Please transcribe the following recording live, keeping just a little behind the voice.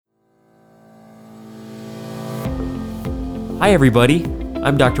Hi everybody,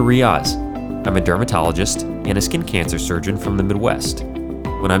 I'm Dr. Riaz. I'm a dermatologist and a skin cancer surgeon from the Midwest.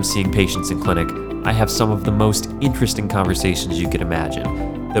 When I'm seeing patients in clinic, I have some of the most interesting conversations you could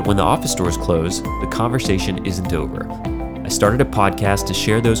imagine, that when the office doors close, the conversation isn't over. I started a podcast to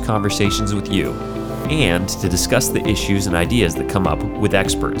share those conversations with you and to discuss the issues and ideas that come up with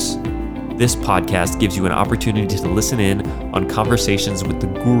experts. This podcast gives you an opportunity to listen in on conversations with the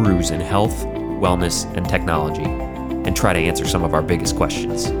gurus in health, wellness, and technology, and try to answer some of our biggest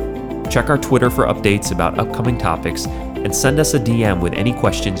questions. Check our Twitter for updates about upcoming topics and send us a DM with any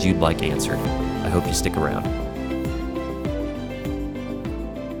questions you'd like answered. I hope you stick around.